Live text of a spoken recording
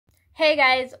Hey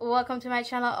guys, welcome to my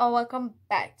channel or welcome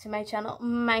back to my channel.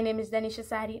 My name is Denisha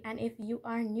Sardine, and if you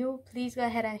are new, please go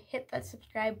ahead and hit that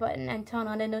subscribe button and turn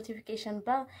on the notification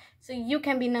bell so you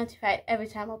can be notified every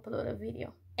time I upload a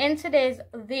video. In today's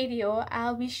video,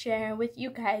 I'll be sharing with you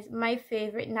guys my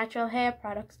favorite natural hair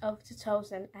products of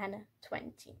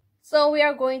 2020. So we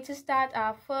are going to start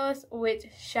off first with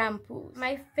shampoos.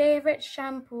 My favorite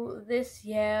shampoo this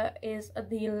year is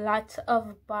the Lot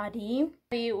of Body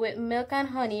with Milk and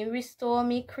Honey Restore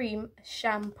Me Cream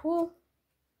Shampoo.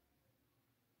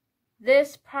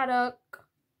 This product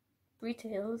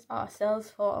retails or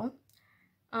sells for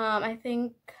I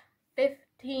think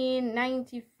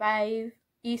 $15.95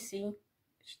 EC,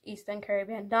 Eastern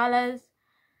Caribbean dollars.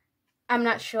 I'm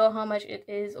not sure how much it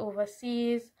is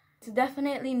overseas. It's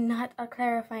definitely not a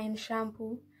clarifying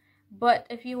shampoo, but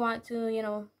if you want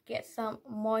to, get some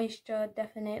moisture,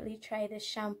 definitely try this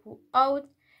shampoo out.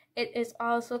 It is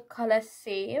also color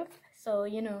safe, so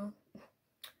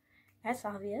that's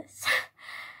obvious.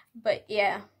 But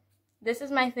yeah, this is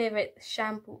my favorite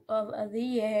shampoo of the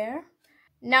year.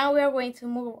 Now we are going to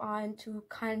move on to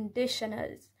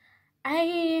conditioners.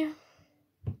 I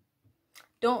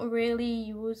don't really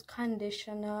use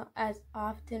conditioner as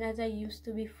often as I used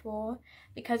to before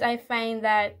because I find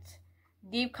that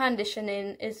deep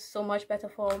conditioning is so much better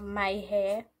for my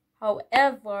hair.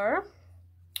 However,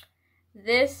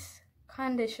 this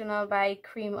conditioner by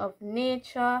Creme of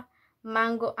Nature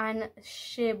Mango and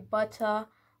Shea Butter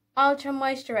Ultra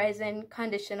Moisturizing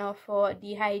Conditioner for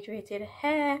Dehydrated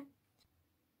Hair,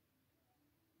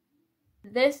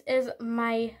 this is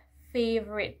my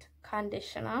favorite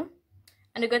conditioner.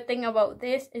 And the good thing about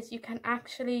this is you can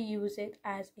actually use it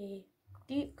as a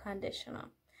deep conditioner.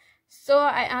 So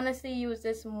I honestly use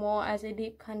this more as a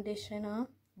deep conditioner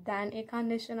than a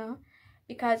conditioner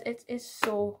because it is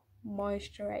so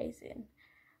moisturizing.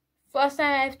 First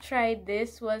time I've tried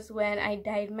this was when I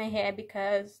dyed my hair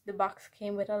because the box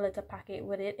came with a little packet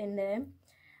with it in there.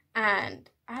 And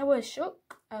I was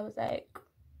shook. I was like,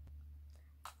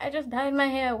 I just dyed my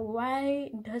hair.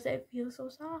 Why does it feel so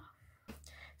soft?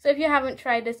 So if you haven't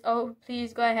tried this out,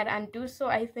 please go ahead and do so.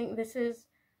 I think this is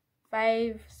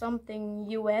 $5 something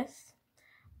US,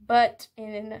 but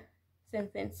in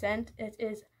St. Vincent it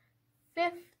is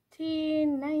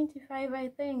 $15.95, I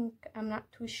think. I'm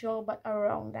not too sure, but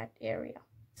around that area.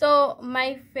 So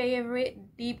my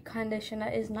favorite deep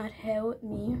conditioner is not here with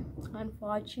me,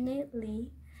 unfortunately,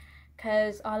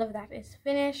 because all of that is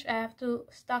finished. I have to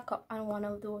stock up on one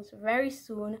of those very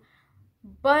soon.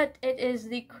 But it is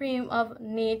the Creme of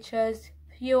Nature's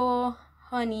Pure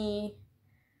Honey.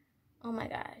 Oh my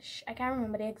gosh, I can't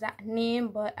remember the exact name,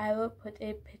 but I will put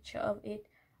a picture of it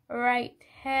right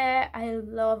here. I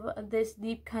love this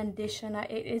deep conditioner.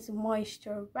 It is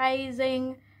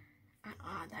moisturizing and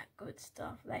all that good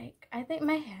stuff. Like, I think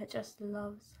my hair just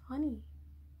loves honey.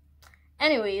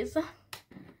 Anyways,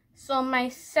 so my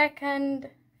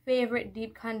second favorite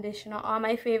deep conditioner, or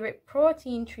my favorite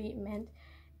protein treatment,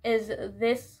 is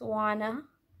this one,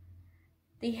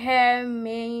 the Hair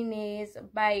Mayonnaise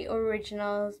by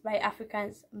Originals by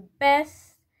African's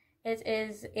Best. It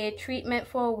is a treatment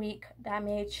for weak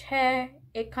damaged hair.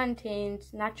 It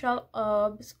contains natural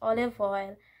herbs, olive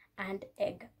oil, and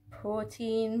egg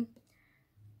protein.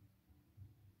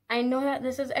 I know that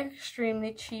this is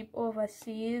extremely cheap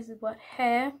overseas, but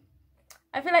here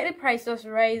I feel like the price is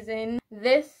rising.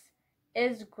 This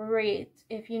is great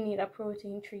if you need a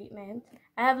protein treatment.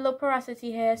 I have low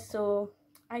porosity hair, so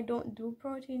I don't do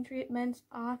protein treatments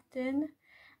often,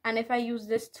 and if I use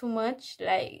this too much,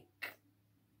 like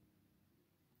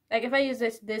if I use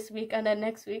this week and then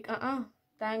next week, that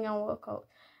ain't gonna work out.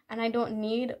 And I don't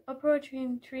need a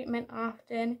protein treatment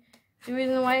often. The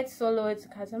reason why it's so low is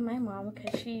because of my mom,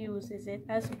 because she uses it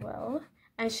as well,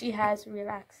 and she has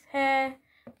relaxed hair.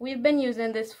 We've been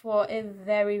using this for a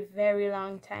very, very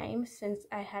long time, since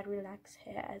I had relaxed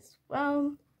hair as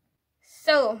well.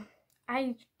 So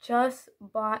I just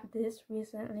bought this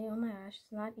recently. Oh my gosh,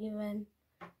 it's not even,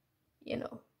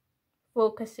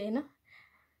 focusing.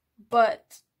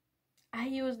 But I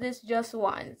used this just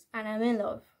once and I'm in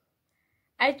love.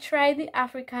 I tried the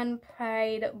African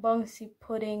Pride Bouncy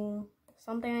Pudding,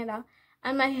 something like that,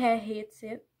 and my hair hates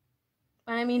it.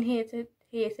 When I mean hates it,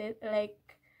 like,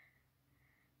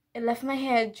 it left my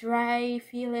hair dry,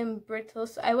 feeling brittle,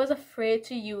 so I was afraid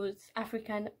to use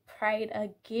African Pride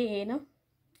again.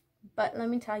 But let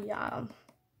me tell y'all,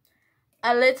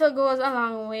 a little goes a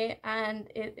long way,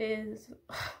 and it is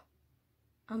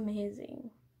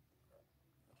amazing.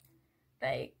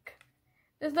 Like,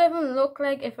 this doesn't look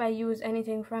like if I use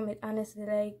anything from it, honestly.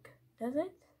 Like, does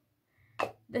it?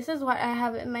 This is what I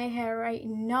have in my hair right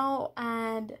now,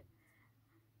 and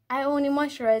I only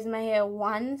moisturize my hair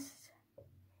once,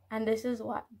 and this is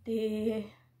what, day,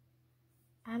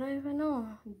 I don't even know,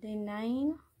 day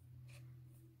 9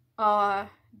 or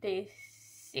day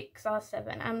 6 or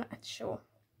 7, I'm not sure.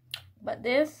 But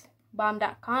this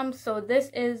balm.com. So this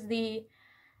is the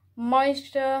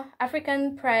Moisture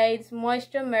African Pride's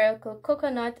Moisture Miracle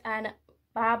Coconut and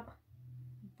Baobab.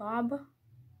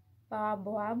 I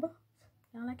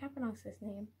can't pronounce this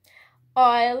name.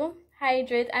 Oil,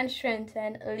 hydrate and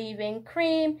strengthen leave-in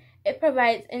cream. It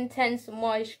provides intense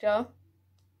moisture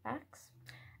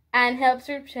and helps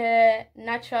repair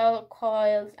natural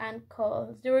coils and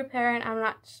curls. The repairing, I'm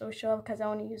not so sure because I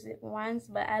only used it once,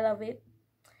 but I love it.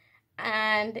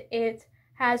 And it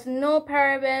has no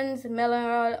parabens,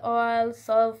 mineral oil,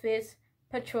 sulfates,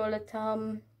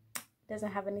 petroleum.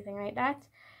 Doesn't have anything like that.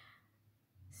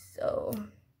 So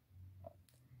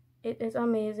it is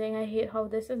amazing. I hate how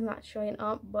this is not showing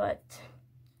up, but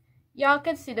y'all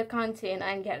can see the content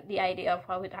and get the idea of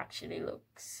how it actually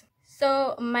looks.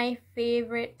 So my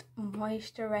favorite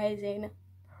moisturizing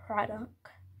product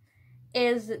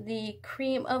is the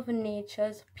Creme of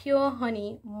Nature's Pure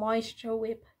Honey Moisture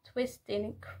Whip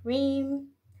Twisting Cream.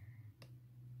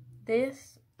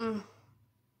 This,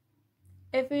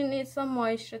 if you need some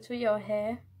moisture to your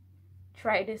hair,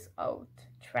 try this out.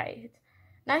 Try it.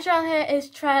 Natural hair is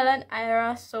trial and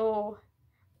error, so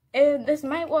this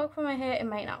might work for my hair, it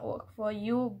might not work for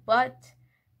you, but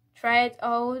try it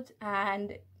out,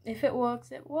 and if it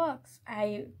works, it works.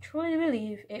 I truly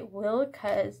believe it will,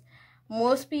 because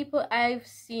most people I've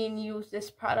seen use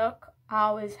this product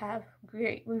always have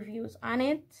great reviews on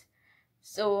it,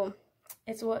 so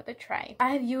it's worth a try.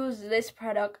 I've used this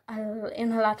product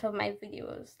in a lot of my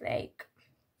videos, like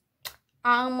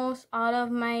almost all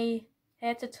of my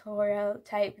hair tutorial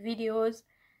type videos.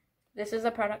 This is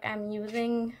a product I'm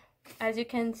using. As you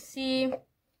can see,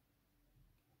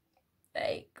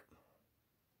 like,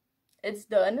 it's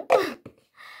done.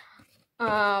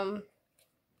 I'm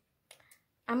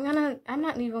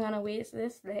not even gonna waste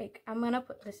this. Like, I'm gonna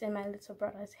put this in my little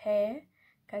brother's hair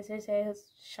because his hair is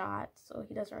short, so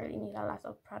he doesn't really need a lot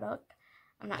of product.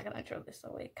 I'm not gonna throw this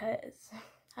away because,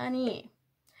 honey,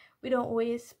 we don't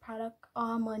waste product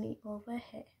or money over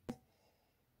here.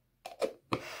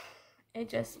 It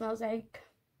just smells like,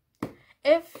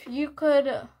 if you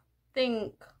could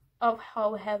think of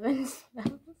how heaven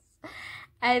smells,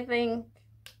 I think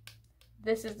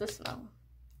this is the smell.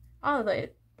 Although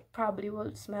it probably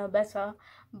will smell better,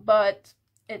 but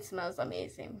it smells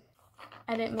amazing.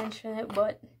 I didn't mention it,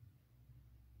 but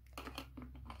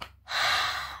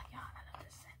yeah, I love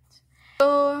this scent.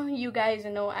 So you guys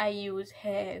know I use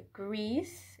hair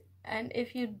grease, and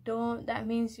if you don't, that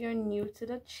means you're new to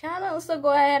the channel, so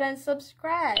go ahead and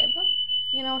subscribe,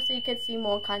 you know, so you can see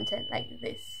more content like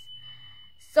this.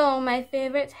 So my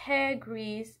favorite hair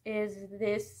grease is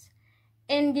this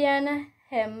Indian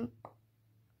hemp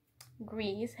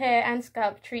grease hair and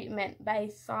scalp treatment by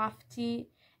Softy.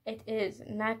 It is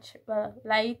natural,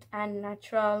 light and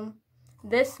natural.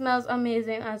 This smells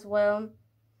amazing as well.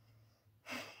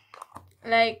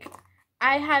 Like,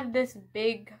 I had this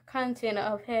big container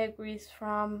of hair grease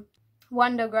from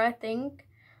Wondergirl, I think,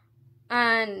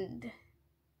 and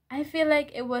I feel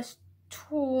like it was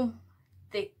too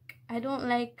thick. I don't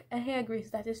like a hair grease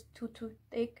that is too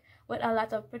thick with a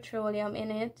lot of petroleum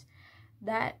in it.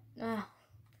 That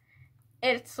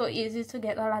it's so easy to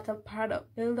get a lot of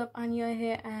product buildup on your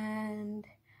hair, and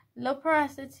low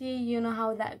porosity, you know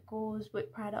how that goes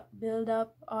with product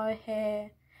buildup or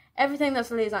hair, everything that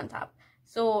lays on top.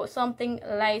 So something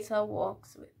lighter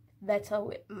works better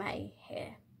with my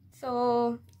hair.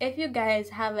 So if you guys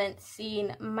haven't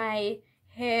seen my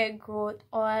hair growth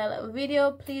oil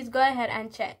video, please go ahead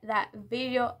and check that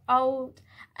video out.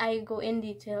 I go in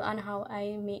detail on how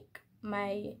I make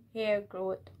my hair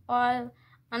growth oil.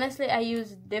 Honestly, I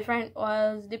use different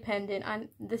oils depending on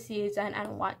the season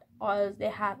and what oils they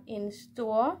have in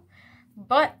store,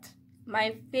 but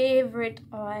my favorite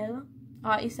oil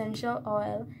or essential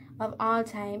oil of all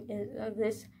time is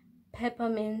this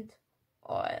peppermint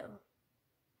oil.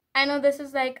 I know this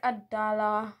is like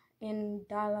 $1 in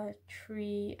Dollar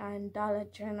Tree and Dollar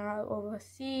General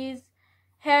overseas.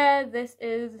 Here, this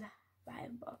is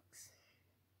 $5.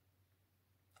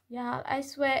 Yeah, I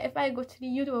swear if I go to the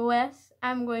US,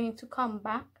 I'm going to come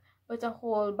back with a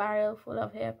whole barrel full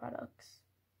of hair products.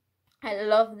 I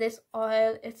love this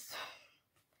oil. It's,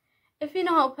 if you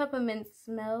know how peppermint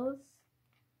smells,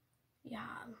 yeah.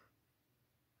 Oh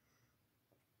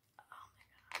my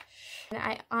gosh. And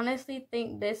I honestly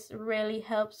think this really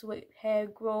helps with hair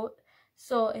growth.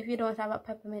 So if you don't have a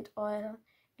peppermint oil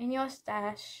in your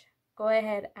stash, go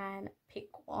ahead and pick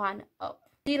one up.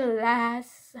 The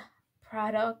last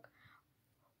product,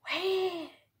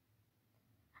 wait,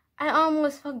 I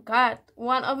almost forgot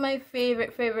one of my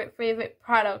favorite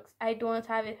products. I don't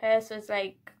have it here, so it's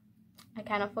like I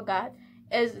kind of forgot.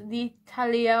 Is the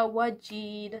Talia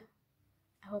Wajid,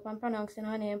 I hope I'm pronouncing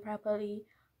her name properly,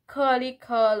 Curly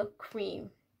Curl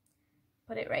Cream.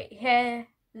 Put it right here.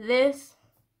 This,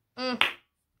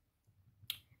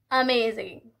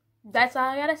 amazing. That's all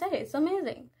I gotta say. It's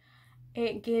amazing.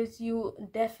 It gives you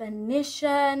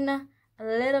definition, a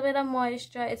little bit of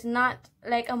moisture. It's not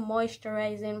like a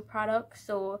moisturizing product,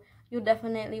 so you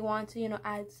definitely want to, you know,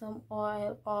 add some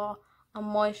oil or a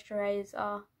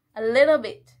moisturizer, a little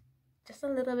bit, just a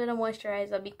little bit of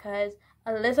moisturizer, because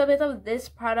a little bit of this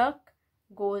product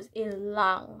goes a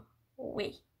long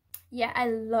way. Yeah, I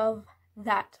love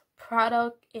that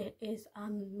product. It is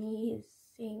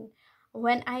amazing.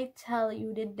 When I tell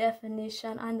you the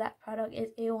definition on that product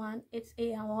is A1, it's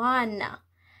A1.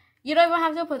 You don't even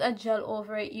have to put a gel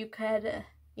over it. You could,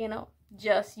 you know,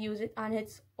 just use it on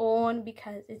its own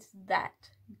because it's that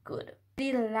good.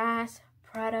 The last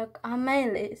product on my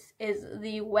list is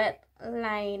the Wet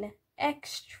Line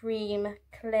Extreme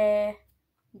Clear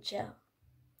Gel.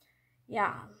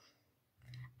 Yeah,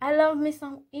 I love me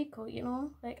some eco, you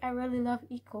know, like I really love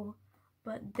eco,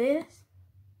 but this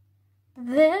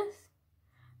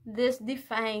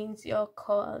defines your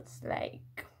curls.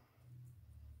 Like,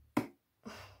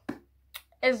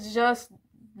 it's just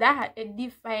that, it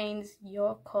defines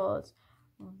your curls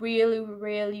really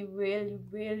well.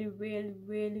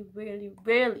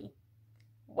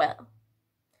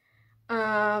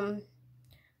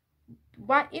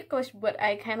 What eco would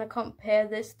I kind of compare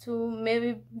this to?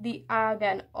 Maybe the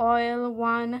argan oil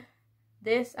one.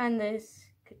 This and this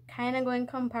could kind of go in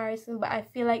comparison, but I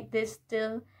feel like this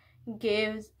still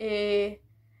gives a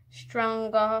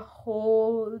stronger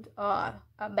hold or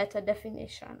a better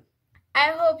definition.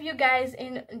 I hope you guys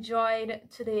enjoyed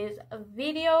today's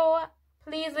video.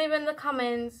 Please leave in the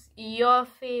comments your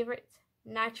favorite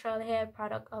natural hair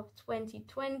product of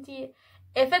 2020.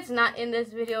 If it's not in this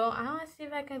video, I want to see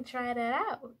if I can try that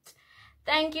out.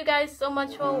 Thank you guys so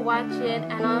much for watching,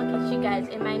 and I'll catch you guys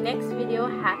in my next video.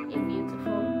 Have a beautiful